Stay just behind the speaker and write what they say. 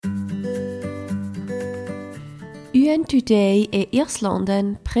UN Today et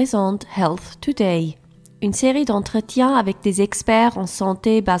Irlanden présentent Health Today, une série d'entretiens avec des experts en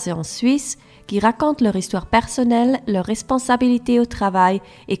santé basés en Suisse qui racontent leur histoire personnelle, leurs responsabilités au travail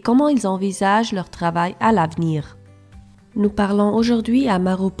et comment ils envisagent leur travail à l'avenir. Nous parlons aujourd'hui à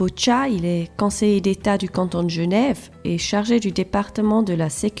Mauro Poccia, il est conseiller d'État du canton de Genève et chargé du département de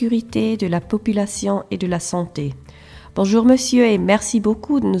la sécurité, de la population et de la santé. Bonjour monsieur et merci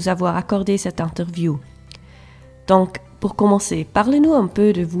beaucoup de nous avoir accordé cette interview. Donc, pour commencer, parlez-nous un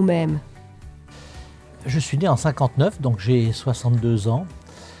peu de vous-même. Je suis né en 59, donc j'ai 62 ans.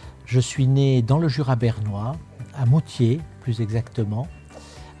 Je suis né dans le Jura bernois, à Moutier plus exactement.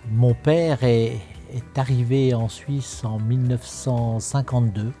 Mon père est arrivé en Suisse en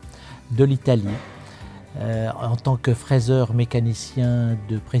 1952 de l'Italie en tant que fraiseur mécanicien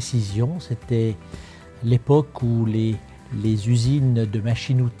de précision. C'était l'époque où les usines de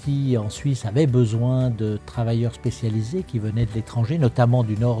machines-outils en Suisse avaient besoin de travailleurs spécialisés qui venaient de l'étranger, notamment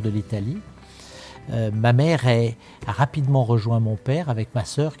du nord de l'Italie. Ma mère a rapidement rejoint mon père avec ma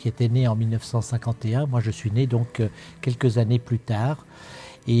sœur qui était née en 1951. Moi, je suis né donc quelques années plus tard.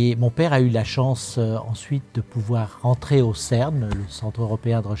 Et mon père a eu la chance ensuite de pouvoir rentrer au CERN, le Centre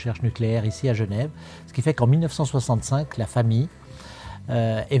européen de recherche nucléaire ici à Genève. Ce qui fait qu'en 1965, la famille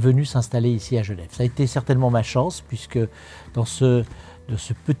est venue s'installer ici à Genève. Ça a été certainement ma chance puisque de ce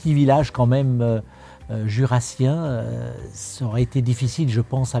petit village quand même jurassien, ça aurait été difficile, je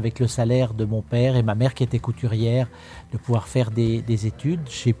pense, avec le salaire de mon père et ma mère qui était couturière, de pouvoir faire des études.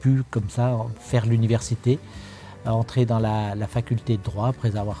 J'ai pu comme ça faire l'université, entrer dans la faculté de droit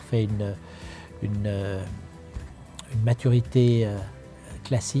après avoir fait une maturité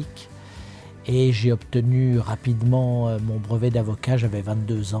classique. Et j'ai obtenu rapidement mon brevet d'avocat, j'avais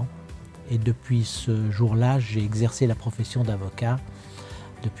 22 ans. Et depuis ce jour-là, j'ai exercé la profession d'avocat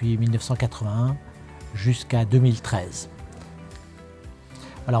depuis 1981 jusqu'à 2013.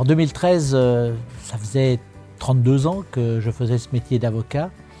 Alors 2013, ça faisait 32 ans que je faisais ce métier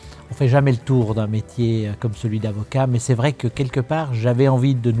d'avocat. On ne fait jamais le tour d'un métier comme celui d'avocat, mais c'est vrai que quelque part, j'avais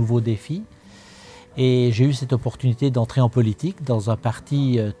envie de nouveaux défis. Et j'ai eu cette opportunité d'entrer en politique dans un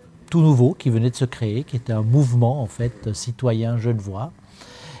parti tout nouveau qui venait de se créer, qui était un mouvement en fait citoyen genevois.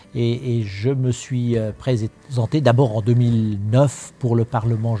 Et je me suis présenté d'abord en 2009 pour le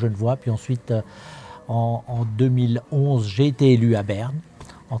Parlement genevois, puis ensuite en 2011 j'ai été élu à Berne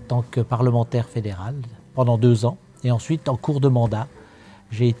en tant que parlementaire fédéral pendant 2 ans. Et ensuite en cours de mandat,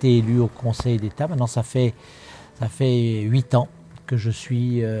 j'ai été élu au Conseil d'État. Maintenant ça fait 8 ans que je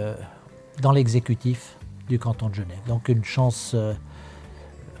suis dans l'exécutif du canton de Genève. Donc une chance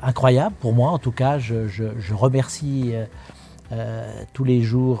incroyable pour moi, en tout cas, je remercie tous les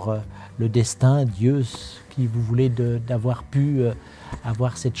jours le destin, Dieu, qui vous voulez d'avoir pu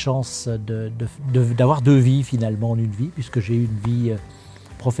avoir cette chance d'avoir 2 vies finalement en une vie, puisque j'ai eu une vie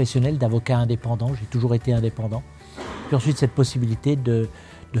professionnelle d'avocat indépendant, j'ai toujours été indépendant. Puis ensuite cette possibilité de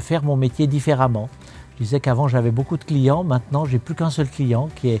faire mon métier différemment. Je disais qu'avant j'avais beaucoup de clients, maintenant j'ai plus qu'un seul client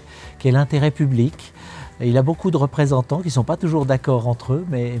qui est l'intérêt public. Il a beaucoup de représentants qui ne sont pas toujours d'accord entre eux,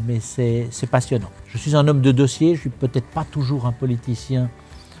 mais c'est passionnant. Je suis un homme de dossier, je ne suis peut-être pas toujours un politicien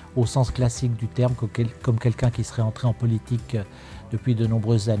au sens classique du terme, comme quelqu'un qui serait entré en politique depuis de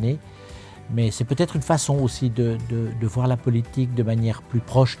nombreuses années. Mais c'est peut-être une façon aussi de voir la politique de manière plus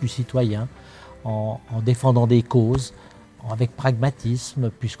proche du citoyen, en défendant des causes, avec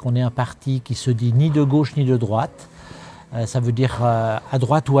pragmatisme, puisqu'on est un parti qui se dit ni de gauche ni de droite. Ça veut dire à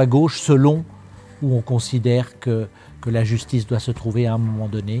droite ou à gauche selon où on considère que la justice doit se trouver à un moment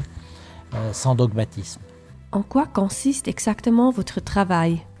donné, sans dogmatisme. En quoi consiste exactement votre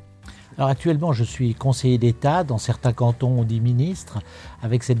travail ? Alors actuellement, je suis conseiller d'État. Dans certains cantons, on dit ministre,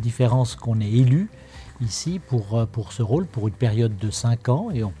 avec cette différence qu'on est élu ici pour ce rôle, pour une période de 5 ans,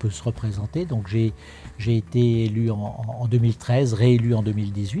 et on peut se représenter. Donc j'ai été élu en 2013, réélu en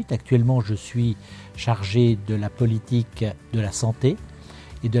 2018. Actuellement, je suis chargé de la politique de la santé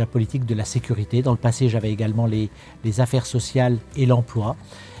et de la politique de la sécurité. Dans le passé, j'avais également les affaires sociales et l'emploi.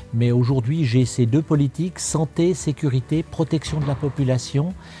 Mais aujourd'hui, j'ai ces 2 politiques, santé, sécurité, protection de la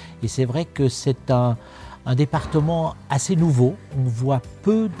population. Et c'est vrai que c'est un département assez nouveau. On voit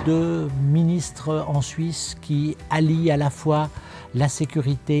peu de ministres en Suisse qui allient à la fois la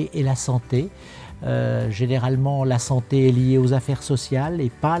sécurité et la santé. Généralement, la santé est liée aux affaires sociales et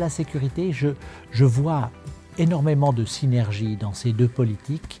pas à la sécurité. Je vois énormément de synergie dans ces 2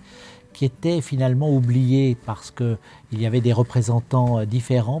 politiques qui étaient finalement oubliées parce qu'il y avait des représentants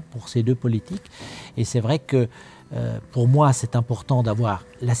différents pour ces 2 politiques. Et c'est vrai que Pour moi, c'est important d'avoir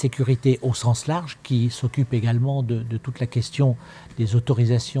la sécurité au sens large, qui s'occupe également de toute la question des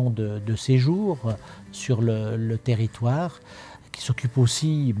autorisations de séjour sur le territoire, qui s'occupe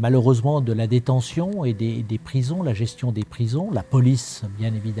aussi malheureusement de la détention et des prisons, la gestion des prisons, la police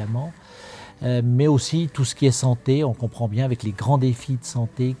bien évidemment, mais aussi tout ce qui est santé. On comprend bien avec les grands défis de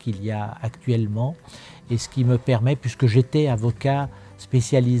santé qu'il y a actuellement, et ce qui me permet, puisque j'étais avocat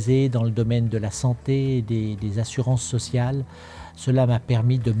spécialisé dans le domaine de la santé et des assurances sociales, cela m'a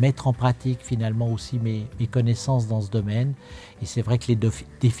permis de mettre en pratique finalement aussi mes connaissances dans ce domaine. Et c'est vrai que les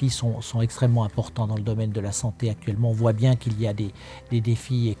défis sont extrêmement importants dans le domaine de la santé actuellement. On voit bien qu'il y a des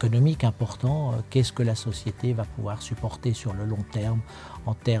défis économiques importants. Qu'est-ce que la société va pouvoir supporter sur le long terme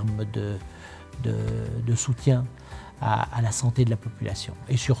en termes de soutien à la santé de la population?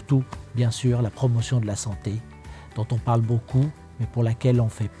 Et surtout, bien sûr, la promotion de la santé, dont on parle beaucoup, mais pour laquelle on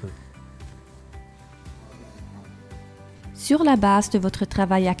fait peu. Sur la base de votre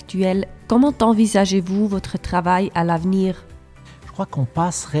travail actuel, comment envisagez-vous votre travail à l'avenir? Je crois qu'on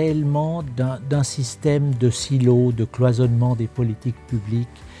passe réellement d'un système de silos, de cloisonnement des politiques publiques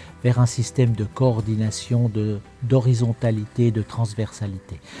vers un système de coordination, d'horizontalité, de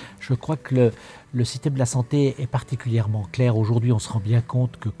transversalité. Je crois que le système de la santé est particulièrement clair. Aujourd'hui, on se rend bien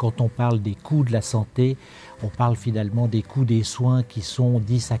compte que quand on parle des coûts de la santé, on parle finalement des coûts des soins qui sont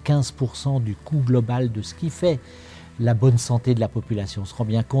 10 à 15% du coût global de ce qui fait la bonne santé de la population. On se rend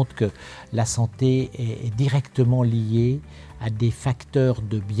bien compte que la santé est directement liée à des facteurs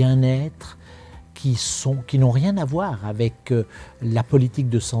de bien-être qui n'ont rien à voir avec la politique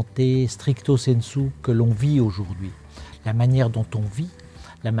de santé stricto sensu que l'on vit aujourd'hui. La manière dont on vit,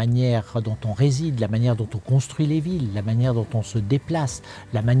 la manière dont on réside, la manière dont on construit les villes, la manière dont on se déplace,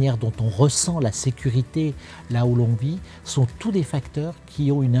 la manière dont on ressent la sécurité là où l'on vit, sont tous des facteurs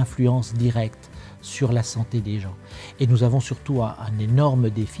qui ont une influence directe sur la santé des gens. Et nous avons surtout un énorme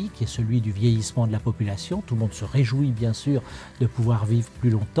défi qui est celui du vieillissement de la population. Tout le monde se réjouit bien sûr de pouvoir vivre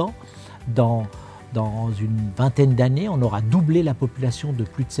plus longtemps. Dans une vingtaine d'années, on aura doublé la population de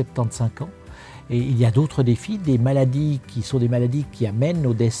plus de 75 ans. Et il y a d'autres défis, des maladies qui sont des maladies qui amènent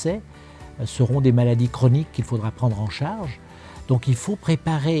au décès, seront des maladies chroniques qu'il faudra prendre en charge. Donc il faut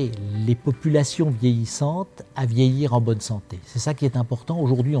préparer les populations vieillissantes à vieillir en bonne santé. C'est ça qui est important.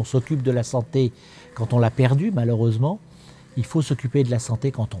 Aujourd'hui, on s'occupe de la santé quand on l'a perdue, malheureusement. Il faut s'occuper de la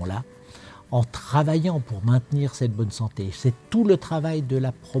santé quand on l'a, en travaillant pour maintenir cette bonne santé. C'est tout le travail de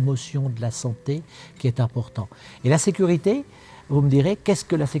la promotion de la santé qui est important. Et la sécurité, vous me direz, qu'est-ce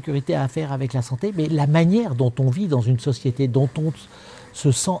que la sécurité a à faire avec la santé? Mais la manière dont on vit dans une société, dont on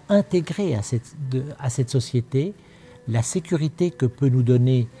se sent intégré à cette société, la sécurité que peut nous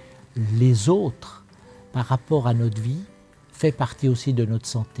donner les autres par rapport à notre vie fait partie aussi de notre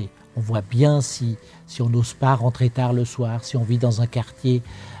santé. On voit bien si on n'ose pas rentrer tard le soir, si on vit dans un quartier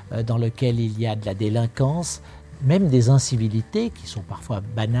dans lequel il y a de la délinquance, même des incivilités qui sont parfois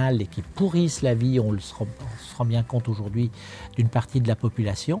banales et qui pourrissent la vie, on se rend bien compte aujourd'hui d'une partie de la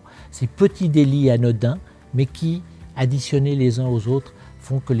population, ces petits délits anodins, mais qui, additionnés les uns aux autres,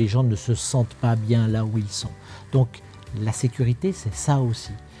 font que les gens ne se sentent pas bien là où ils sont. Donc, la sécurité, c'est ça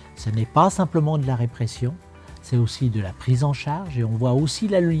aussi. Ce n'est pas simplement de la répression, c'est aussi de la prise en charge, et on voit aussi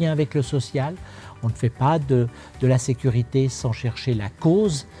le lien avec le social. On ne fait pas de la sécurité sans chercher la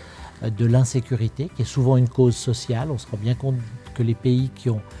cause de l'insécurité, qui est souvent une cause sociale. On se rend bien compte que les pays qui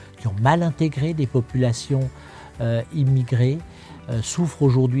ont mal intégré des populations immigrées souffrent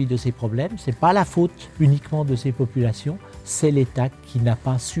aujourd'hui de ces problèmes. Ce n'est pas la faute uniquement de ces populations, c'est l'État qui n'a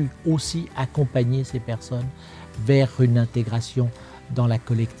pas su aussi accompagner ces personnes vers une intégration dans la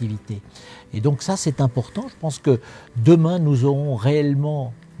collectivité. Et donc ça, c'est important. Je pense que demain, nous aurons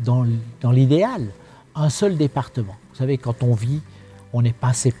réellement, dans l'idéal, un seul département. Vous savez, quand on vit, on n'est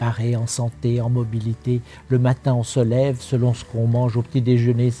pas séparés en santé, en mobilité. Le matin, on se lève, selon ce qu'on mange au petit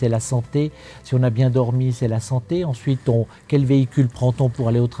déjeuner, c'est la santé. Si on a bien dormi, c'est la santé. Ensuite, quel véhicule prend-on pour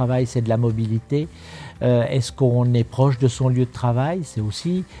aller au travail? C'est de la mobilité. Est-ce qu'on est proche de son lieu de travail? C'est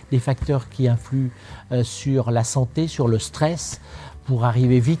aussi des facteurs qui influent sur la santé, sur le stress, pour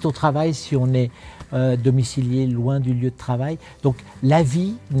arriver vite au travail si on est domicilié loin du lieu de travail. Donc la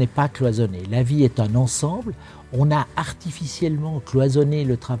vie n'est pas cloisonnée. La vie est un ensemble. On a artificiellement cloisonné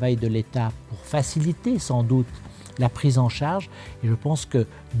le travail de l'État pour faciliter sans doute la prise en charge. Et je pense que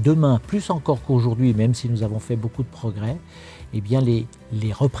demain, plus encore qu'aujourd'hui, même si nous avons fait beaucoup de progrès, eh bien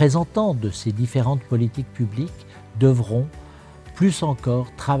les représentants de ces différentes politiques publiques devront plus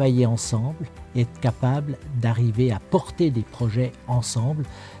encore travailler ensemble et être capables d'arriver à porter des projets ensemble,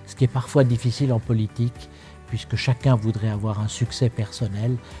 ce qui est parfois difficile en politique, puisque chacun voudrait avoir un succès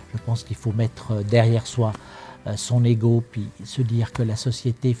personnel. Je pense qu'il faut mettre derrière soi son ego, puis se dire que la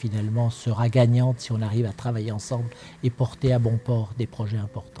société finalement sera gagnante si on arrive à travailler ensemble et porter à bon port des projets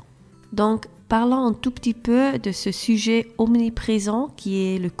importants. Donc, parlons un tout petit peu de ce sujet omniprésent qui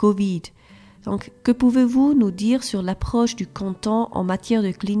est le Covid. Donc, que pouvez-vous nous dire sur l'approche du canton en matière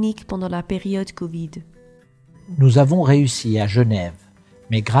de clinique pendant la période Covid? Nous avons réussi à Genève,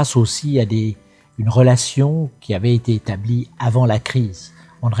 mais grâce aussi à une relation qui avait été établie avant la crise.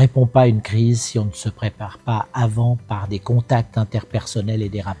 On ne répond pas à une crise si on ne se prépare pas avant par des contacts interpersonnels et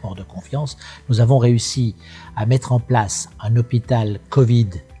des rapports de confiance. Nous avons réussi à mettre en place un hôpital Covid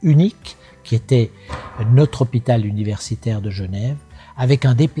unique, qui était notre hôpital universitaire de Genève, avec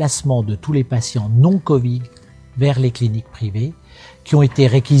un déplacement de tous les patients non Covid vers les cliniques privées, qui ont été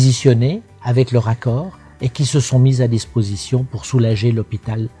réquisitionnés avec leur accord et qui se sont mis à disposition pour soulager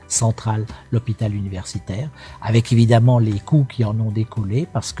l'hôpital central, l'hôpital universitaire, avec évidemment les coûts qui en ont découlé,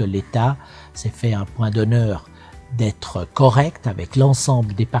 parce que l'État s'est fait un point d'honneur d'être correct avec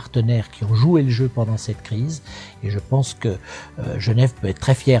l'ensemble des partenaires qui ont joué le jeu pendant cette crise. Et je pense que Genève peut être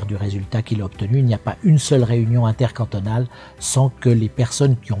très fière du résultat qu'il a obtenu. Il n'y a pas une seule réunion intercantonale sans que les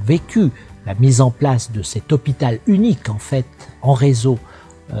personnes qui ont vécu la mise en place de cet hôpital unique, en fait, en réseau,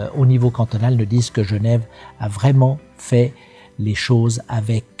 au niveau cantonal, ne disent que Genève a vraiment fait les choses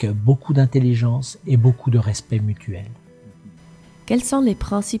avec beaucoup d'intelligence et beaucoup de respect mutuel. Quels sont les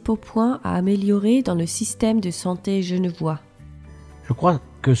principaux points à améliorer dans le système de santé genevois? Je crois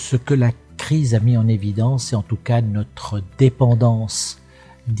que ce que la crise a mis en évidence, c'est en tout cas notre dépendance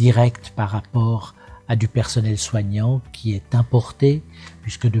directe par rapport à du personnel soignant qui est importé,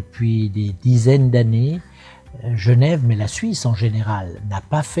 puisque depuis des dizaines d'années, Genève, mais la Suisse en général, n'a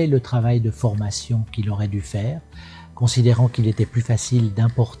pas fait le travail de formation qu'il aurait dû faire, considérant qu'il était plus facile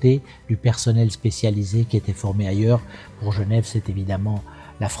d'importer du personnel spécialisé qui était formé ailleurs. Pour Genève, c'est évidemment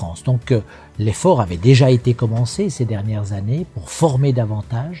la France. Donc l'effort avait déjà été commencé ces dernières années pour former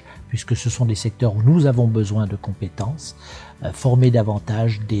davantage, puisque ce sont des secteurs où nous avons besoin de compétences, former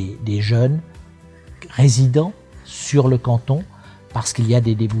davantage des jeunes résidents sur le canton, parce qu'il y a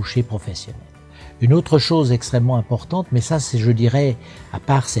des débouchés professionnels. Une autre chose extrêmement importante, mais ça c'est, je dirais, à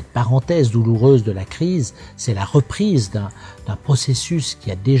part cette parenthèse douloureuse de la crise, c'est la reprise d'un processus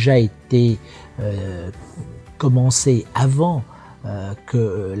qui a déjà été commencé avant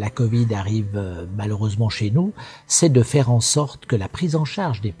que la Covid arrive malheureusement chez nous, c'est de faire en sorte que la prise en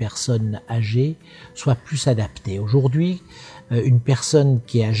charge des personnes âgées soit plus adaptée. Aujourd'hui, une personne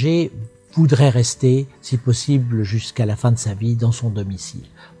qui est âgée voudrait rester, si possible, jusqu'à la fin de sa vie dans son domicile.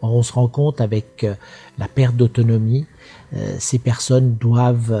 Or, on se rend compte avec la perte d'autonomie, ces personnes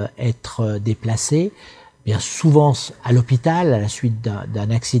doivent être déplacées, bien souvent à l'hôpital à la suite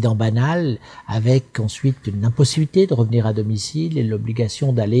d'un accident banal, avec ensuite une impossibilité de revenir à domicile et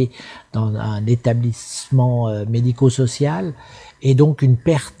l'obligation d'aller dans un établissement médico-social, et donc une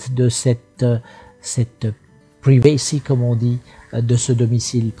perte de cette privacy, comme on dit, de ce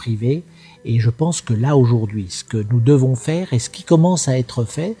domicile privé. Et je pense que là, aujourd'hui, ce que nous devons faire, et ce qui commence à être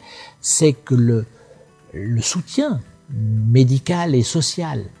fait, c'est que le soutien médical et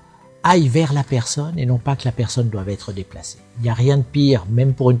social aille vers la personne, et non pas que la personne doive être déplacée. Il n'y a rien de pire,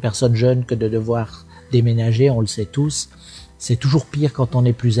 même pour une personne jeune, que de devoir déménager, on le sait tous. C'est toujours pire quand on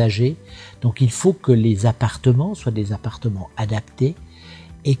est plus âgé. Donc il faut que les appartements soient des appartements adaptés,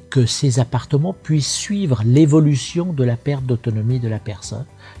 et que ces appartements puissent suivre l'évolution de la perte d'autonomie de la personne.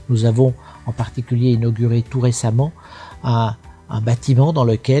 Nous avons en particulier inauguré tout récemment un bâtiment dans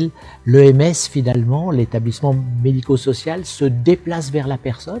lequel l'EMS, finalement, l'établissement médico-social, se déplace vers la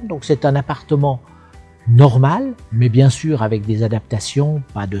personne. Donc c'est un appartement normal, mais bien sûr avec des adaptations,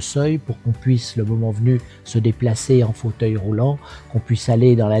 pas de seuil, pour qu'on puisse, le moment venu, se déplacer en fauteuil roulant, qu'on puisse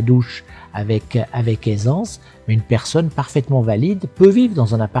aller dans la douche avec aisance. Mais une personne parfaitement valide peut vivre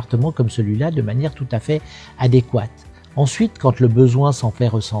dans un appartement comme celui-là de manière tout à fait adéquate. Ensuite, quand le besoin s'en fait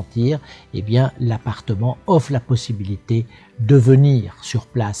ressentir, eh bien, l'appartement offre la possibilité de venir sur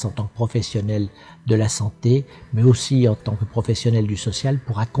place en tant que professionnel de la santé, mais aussi en tant que professionnel du social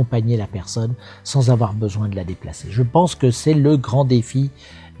pour accompagner la personne sans avoir besoin de la déplacer. Je pense que c'est le grand défi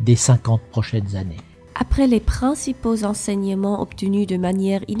des 50 prochaines années. Après les principaux enseignements obtenus de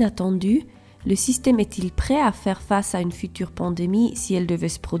manière inattendue, le système est-il prêt à faire face à une future pandémie si elle devait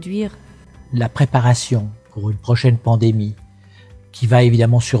se produire? La préparation pour une prochaine pandémie qui va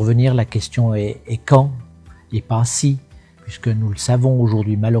évidemment survenir, la question est quand et pas si, puisque nous le savons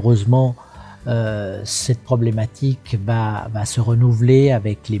aujourd'hui, malheureusement, cette problématique va se renouveler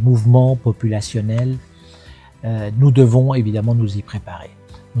avec les mouvements populationnels. Nous devons évidemment nous y préparer.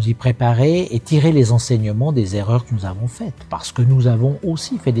 nous y préparer et tirer les enseignements des erreurs que nous avons faites, parce que nous avons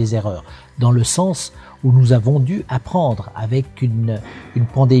aussi fait des erreurs, dans le sens où nous avons dû apprendre avec une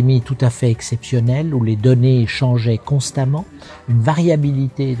pandémie tout à fait exceptionnelle, où les données changeaient constamment, une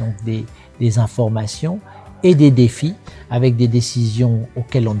variabilité donc des informations et des défis, avec des décisions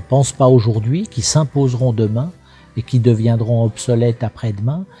auxquelles on ne pense pas aujourd'hui, qui s'imposeront demain et qui deviendront obsolètes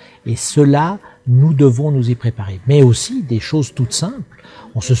après-demain, et cela, nous devons nous y préparer. Mais aussi des choses toutes simples.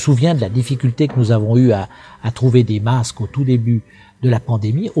 On se souvient de la difficulté que nous avons eue à trouver des masques au tout début de la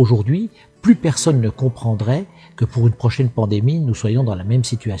pandémie. Aujourd'hui, plus personne ne comprendrait que pour une prochaine pandémie, nous soyons dans la même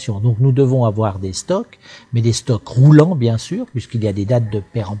situation. Donc nous devons avoir des stocks, mais des stocks roulants bien sûr, puisqu'il y a des dates de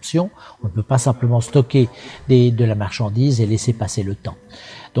péremption. On ne peut pas simplement stocker de la marchandise et laisser passer le temps.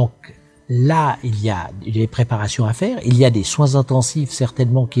 Donc là, il y a des préparations à faire, il y a des soins intensifs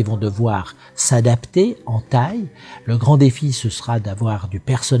certainement qui vont devoir s'adapter en taille. Le grand défi, ce sera d'avoir du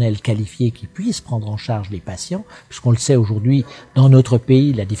personnel qualifié qui puisse prendre en charge les patients, puisqu'on le sait aujourd'hui, dans notre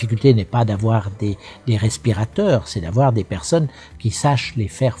pays, la difficulté n'est pas d'avoir des respirateurs, c'est d'avoir des personnes qui sachent les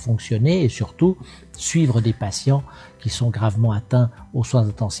faire fonctionner et surtout suivre des patients qui sont gravement atteints aux soins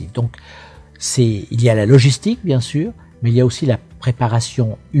intensifs. Donc, il y a la logistique, bien sûr, mais il y a aussi la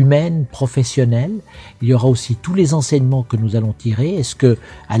préparation humaine, professionnelle. Il y aura aussi tous les enseignements que nous allons tirer. Est-ce que,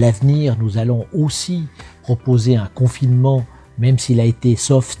 à l'avenir, nous allons aussi proposer un confinement, même s'il a été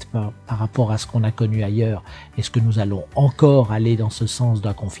soft par rapport à ce qu'on a connu ailleurs? Est-ce que nous allons encore aller dans ce sens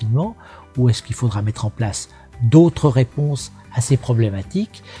d'un confinement, ou est-ce qu'il faudra mettre en place d'autres réponses à ces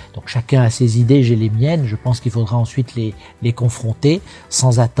problématiques? Donc chacun a ses idées, j'ai les miennes. Je pense qu'il faudra ensuite les confronter,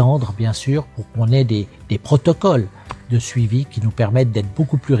 sans attendre, bien sûr, pour qu'on ait des protocoles de suivi qui nous permettent d'être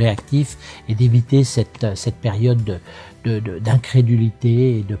beaucoup plus réactifs et d'éviter cette période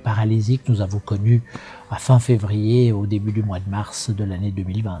d'incrédulité et de paralysie que nous avons connue à fin février et au début du mois de mars de l'année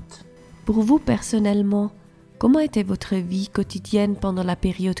 2020. Pour vous personnellement, comment était votre vie quotidienne pendant la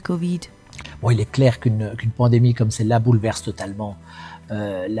période Covid? Bon, il est clair qu'une pandémie comme celle-là bouleverse totalement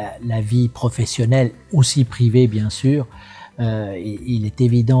la vie professionnelle, aussi privée bien sûr. Il est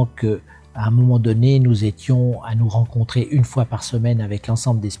évident que à un moment donné, nous étions à nous rencontrer une fois par semaine avec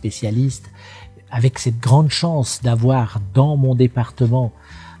l'ensemble des spécialistes, avec cette grande chance d'avoir dans mon département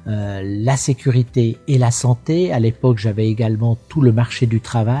la sécurité et la santé. À l'époque, j'avais également tout le marché du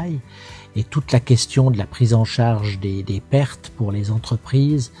travail et toute la question de la prise en charge des pertes pour les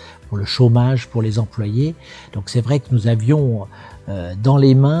entreprises, pour le chômage, pour les employés. Donc c'est vrai que nous avions dans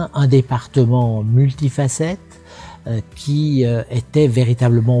les mains un département multifacette qui était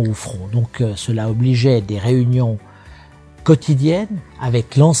véritablement au front. Donc cela obligeait des réunions quotidiennes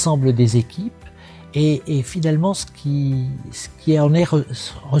avec l'ensemble des équipes et finalement ce qui en est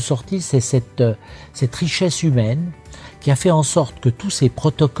ressorti, c'est cette richesse humaine qui a fait en sorte que tous ces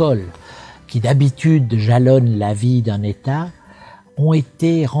protocoles qui d'habitude jalonnent la vie d'un État ont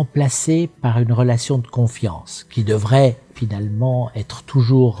été remplacés par une relation de confiance qui devrait finalement être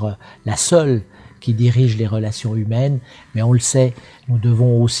toujours la seule qui dirige les relations humaines, mais on le sait, nous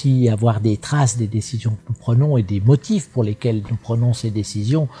devons aussi avoir des traces des décisions que nous prenons et des motifs pour lesquels nous prenons ces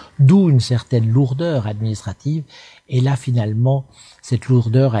décisions, d'où une certaine lourdeur administrative. Et là, finalement, cette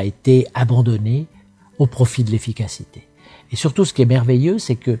lourdeur a été abandonnée au profit de l'efficacité. Et surtout, ce qui est merveilleux,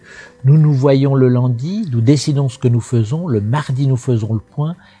 c'est que nous voyons le lundi, nous décidons ce que nous faisons, le mardi nous faisons le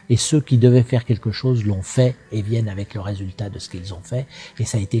point, et ceux qui devaient faire quelque chose l'ont fait et viennent avec le résultat de ce qu'ils ont fait. Et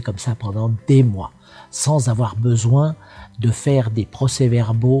ça a été comme ça pendant des mois, sans avoir besoin de faire des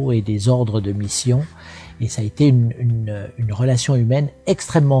procès-verbaux et des ordres de mission. Et ça a été une relation humaine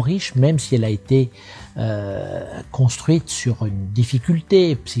extrêmement riche, même si elle a été construite sur une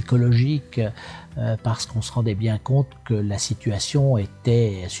difficulté psychologique, parce qu'on se rendait bien compte que la situation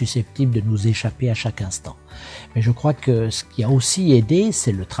était susceptible de nous échapper à chaque instant. Mais je crois que ce qui a aussi aidé,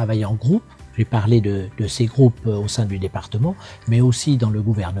 c'est le travail en groupe. J'ai parlé de ces groupes au sein du département, mais aussi dans le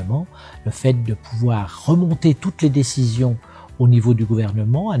gouvernement, le fait de pouvoir remonter toutes les décisions au niveau du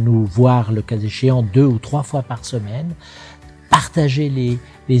gouvernement, à nous voir le cas échéant 2 ou 3 fois par semaine, partager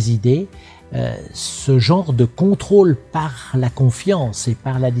les idées. Ce genre de contrôle par la confiance et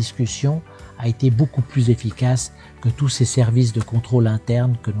par la discussion a été beaucoup plus efficace que tous ces services de contrôle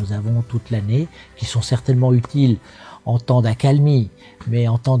interne que nous avons toute l'année, qui sont certainement utiles en temps d'accalmie, mais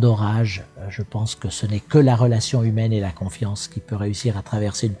en temps d'orage, je pense que ce n'est que la relation humaine et la confiance qui peut réussir à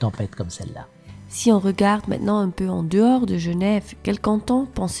traverser une tempête comme celle-là. Si on regarde maintenant un peu en dehors de Genève, quel canton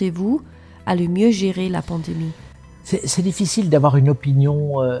pensez-vous a le mieux géré la pandémie? C'est difficile d'avoir une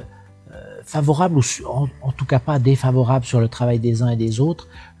opinion favorable ou en tout cas pas défavorable sur le travail des uns et des autres.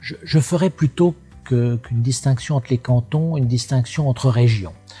 Je ferais plutôt qu'une distinction entre les cantons, une distinction entre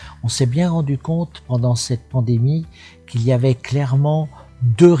régions. On s'est bien rendu compte pendant cette pandémie qu'il y avait clairement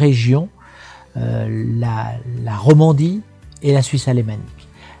deux régions, la Romandie et la Suisse alémanique.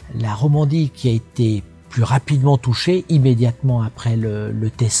 La Romandie qui a été plus rapidement touchée immédiatement après le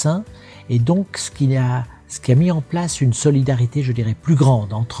Tessin, et donc ce qui a mis en place une solidarité, je dirais, plus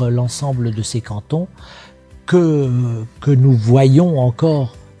grande entre l'ensemble de ces cantons que nous voyons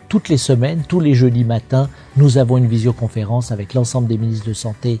encore toutes les semaines, tous les jeudis matins. Nous avons une visioconférence avec l'ensemble des ministres de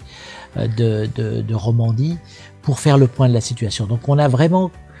santé de Romandie pour faire le point de la situation. Donc on a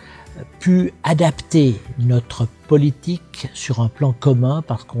vraiment pu adapter notre politique sur un plan commun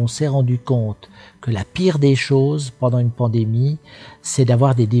parce qu'on s'est rendu compte que la pire des choses pendant une pandémie, c'est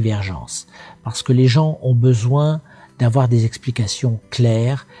d'avoir des divergences. Parce que les gens ont besoin d'avoir des explications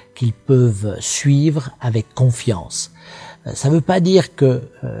claires qu'ils peuvent suivre avec confiance. Ça ne veut pas dire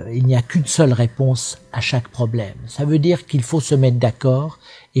qu'il n'y a qu'une seule réponse à chaque problème. Ça veut dire qu'il faut se mettre d'accord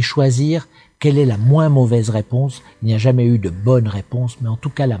et choisir quelle est la moins mauvaise réponse. Il n'y a jamais eu de bonne réponse, mais en tout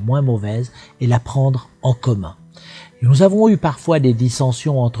cas la moins mauvaise, et la prendre en commun. Et nous avons eu parfois des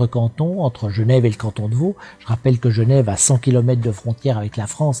dissensions entre cantons, entre Genève et le canton de Vaud. Je rappelle que Genève a 100 km de frontière avec la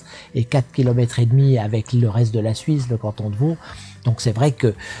France et 4 km et demi avec le reste de la Suisse, le canton de Vaud. Donc c'est vrai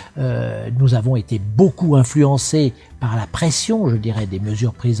que nous avons été beaucoup influencés par la pression, je dirais, des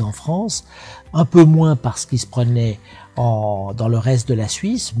mesures prises en France, un peu moins par ce qui se prenait dans le reste de la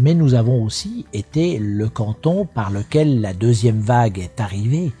Suisse, mais nous avons aussi été le canton par lequel la deuxième vague est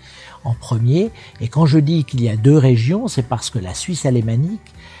arrivée en premier. Et quand je dis qu'il y a deux régions, c'est parce que la Suisse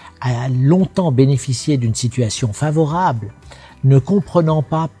alémanique a longtemps bénéficié d'une situation favorable, ne comprenant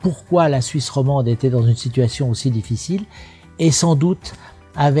pas pourquoi la Suisse romande était dans une situation aussi difficile, et sans doute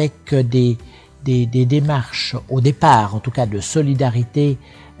avec des démarches au départ, en tout cas de solidarité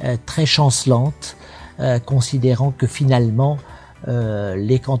très chancelantes, considérant que finalement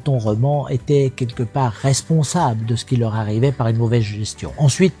les cantons romans étaient quelque part responsables de ce qui leur arrivait par une mauvaise gestion.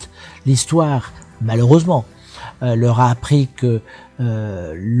 Ensuite, l'histoire, malheureusement, leur a appris que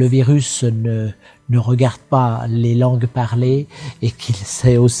le virus ne regarde pas les langues parlées et qu'il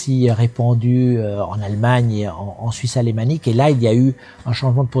s'est aussi répandu en Allemagne et en Suisse alémanique. Et là, il y a eu un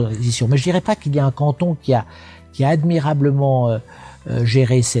changement de position. Mais je dirais pas qu'il y a un canton qui a admirablement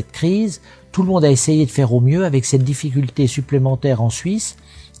géré cette crise. Tout le monde a essayé de faire au mieux avec cette difficulté supplémentaire en Suisse,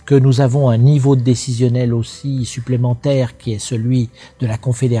 que nous avons un niveau de décisionnel aussi supplémentaire qui est celui de la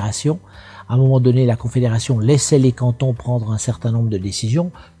Confédération. À un moment donné, la Confédération laissait les cantons prendre un certain nombre de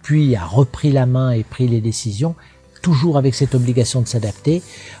décisions, puis a repris la main et pris les décisions, toujours avec cette obligation de s'adapter.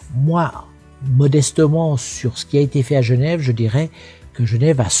 Moi, modestement, sur ce qui a été fait à Genève, je dirais que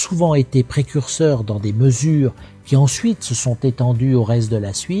Genève a souvent été précurseur dans des mesures qui ensuite se sont étendues au reste de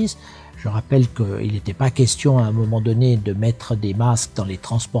la Suisse. Je rappelle qu'il n'était pas question à un moment donné de mettre des masques dans les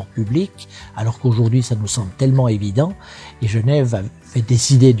transports publics, alors qu'aujourd'hui ça nous semble tellement évident, et Genève avait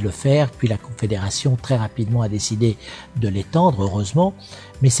décidé de le faire, puis la Confédération très rapidement a décidé de l'étendre, heureusement.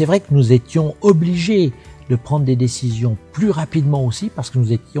 Mais c'est vrai que nous étions obligés de prendre des décisions plus rapidement aussi, parce que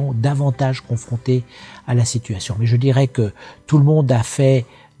nous étions davantage confrontés à la situation. Mais je dirais que tout le monde a fait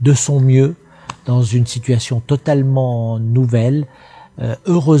de son mieux dans une situation totalement nouvelle.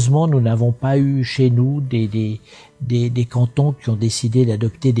 Heureusement, nous n'avons pas eu chez nous des cantons qui ont décidé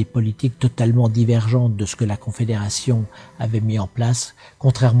d'adopter des politiques totalement divergentes de ce que la Confédération avait mis en place,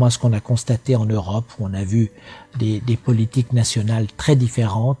 contrairement à ce qu'on a constaté en Europe, où on a vu des politiques nationales très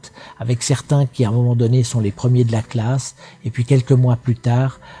différentes, avec certains qui à un moment donné sont les premiers de la classe, et puis quelques mois plus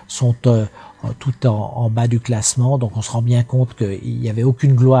tard sont tout en bas du classement. Donc on se rend bien compte qu'il n'y avait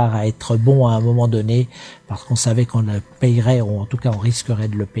aucune gloire à être bon à un moment donné, parce qu'on savait qu'on le payerait, ou en tout cas on risquerait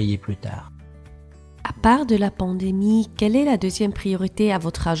de le payer plus tard. À part de la pandémie, quelle est la deuxième priorité à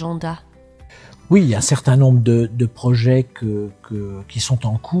votre agenda? Oui, il y a un certain nombre de projets qui sont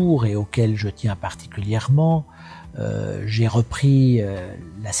en cours et auxquels je tiens particulièrement. J'ai repris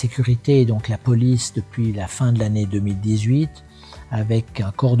la sécurité et donc la police depuis la fin de l'année 2018, avec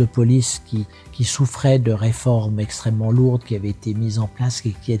un corps de police qui souffrait de réformes extrêmement lourdes qui avaient été mises en place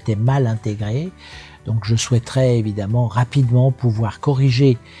et qui étaient mal intégrées. Donc je souhaiterais évidemment rapidement pouvoir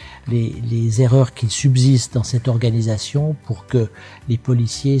corriger les erreurs qui subsistent dans cette organisation pour que les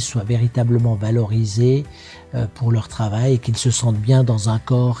policiers soient véritablement valorisés pour leur travail et qu'ils se sentent bien dans un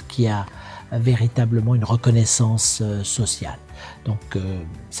corps qui a véritablement une reconnaissance sociale. Donc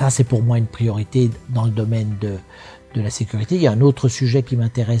ça, c'est pour moi une priorité dans le domaine de la sécurité. Il y a un autre sujet qui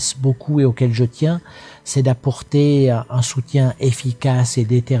m'intéresse beaucoup et auquel je tiens, c'est d'apporter un soutien efficace et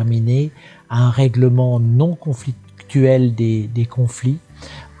déterminé à un règlement non conflictuel des conflits.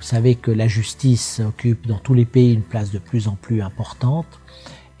 Vous Vous savez que la justice occupe dans tous les pays une place de plus en plus importante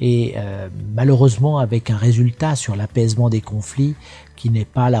et malheureusement avec un résultat sur l'apaisement des conflits qui n'est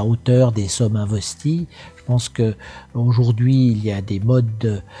pas à la hauteur des sommes investies. Je pense qu'aujourd'hui il y a des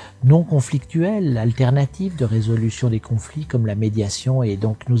modes non conflictuels, alternatifs de résolution des conflits comme la médiation, et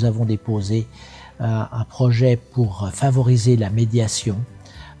donc nous avons déposé un projet pour favoriser la médiation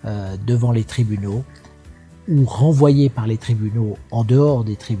devant les tribunaux ou renvoyée par les tribunaux en dehors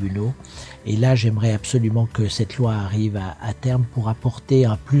des tribunaux. Et là, j'aimerais absolument que cette loi arrive à terme pour apporter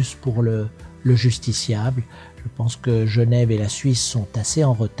un plus pour le justiciable. Je pense que Genève et la Suisse sont assez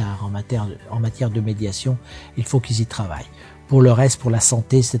en retard en matière de médiation. Il faut qu'ils y travaillent. Pour le reste, pour la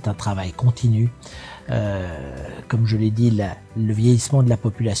santé, c'est un travail continu. Comme je l'ai dit, le vieillissement de la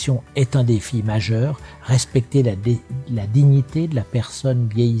population est un défi majeur. Respecter la dignité de la personne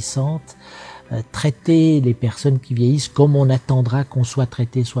vieillissante, traiter les personnes qui vieillissent comme on attendra qu'on soit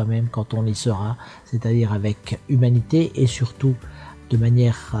traité soi-même quand on y sera, c'est-à-dire avec humanité et surtout de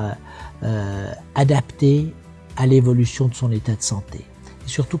manière adaptée à l'évolution de son état de santé. Et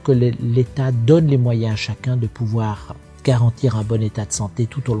surtout que l'État donne les moyens à chacun de pouvoir garantir un bon état de santé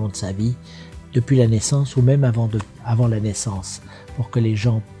tout au long de sa vie, depuis la naissance ou même avant la naissance, pour que les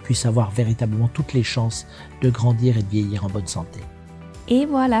gens puissent avoir véritablement toutes les chances de grandir et de vieillir en bonne santé. Et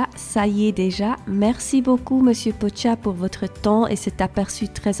voilà, ça y est déjà. Merci beaucoup, Monsieur Pocha, pour votre temps et cet aperçu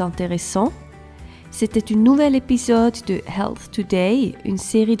très intéressant. C'était un nouvel épisode de Health Today, une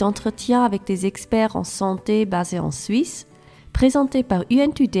série d'entretiens avec des experts en santé basés en Suisse, présentés par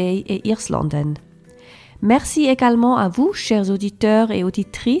UN Today et Irlanden. Merci également à vous, chers auditeurs et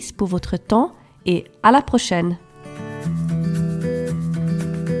auditrices, pour votre temps et à la prochaine.